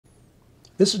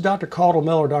This is Dr. Caudill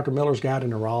Miller, Dr. Miller's Guide to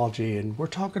Neurology, and we're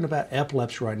talking about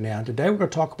epilepsy right now. Today we're going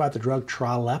to talk about the drug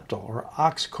Trileptal, or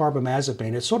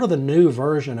oxcarbamazepine. It's sort of the new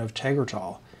version of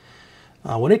Tegretol.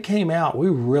 When it came out, we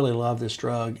really loved this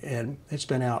drug, and it's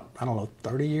been out,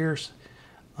 30 years.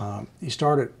 You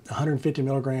start at 150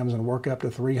 milligrams and work up to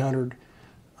 300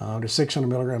 to 600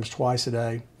 milligrams twice a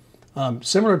day.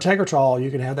 Similar to Tegretol, you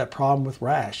can have that problem with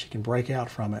rash. You can break out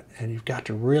from it, and you've got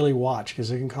to really watch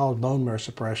because it can cause bone marrow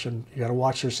suppression. You got to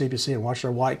watch their CBC and watch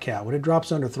their white count. When it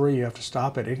drops under 3, you have to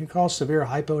stop it. It can cause severe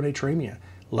hyponatremia,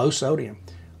 low sodium.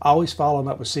 Always follow them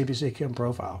up with CBC chem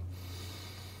profile.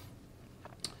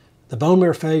 The bone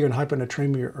marrow failure and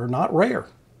hyponatremia are not rare.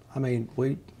 I mean,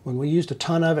 when we used a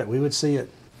ton of it, we would see it,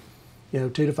 2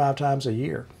 to 5 times a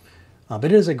year. But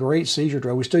it is a great seizure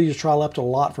drug. We still use Trileptal a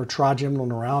lot for trigeminal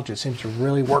neuralgia. It seems to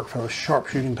really work for those sharp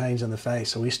shooting pains in the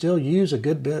face. So we still use a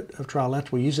good bit of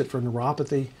Trileptal. We use it for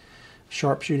neuropathy,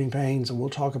 sharp shooting pains, and we'll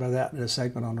talk about that in a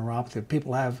segment on neuropathy. If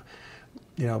people have,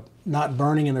 not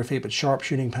burning in their feet, but sharp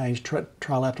shooting pains,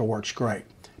 Trileptal works great.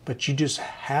 But you just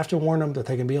have to warn them that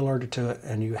they can be allergic to it,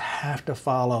 and you have to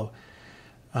follow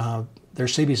their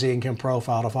CBC and chem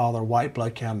profile to follow their white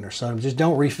blood count and their sodium. Just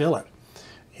don't refill it.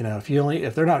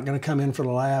 If they're not going to come in for the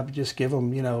lab, just give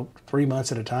them, 3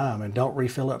 months at a time, and don't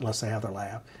refill it unless they have their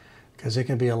lab, because it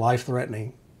can be a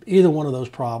life-threatening. Either one of those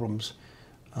problems,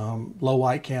 low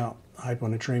white count,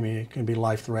 hyponatremia, can be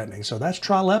life-threatening. So that's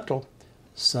Trileptal.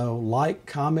 So like,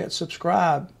 comment,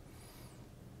 subscribe.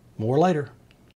 More later.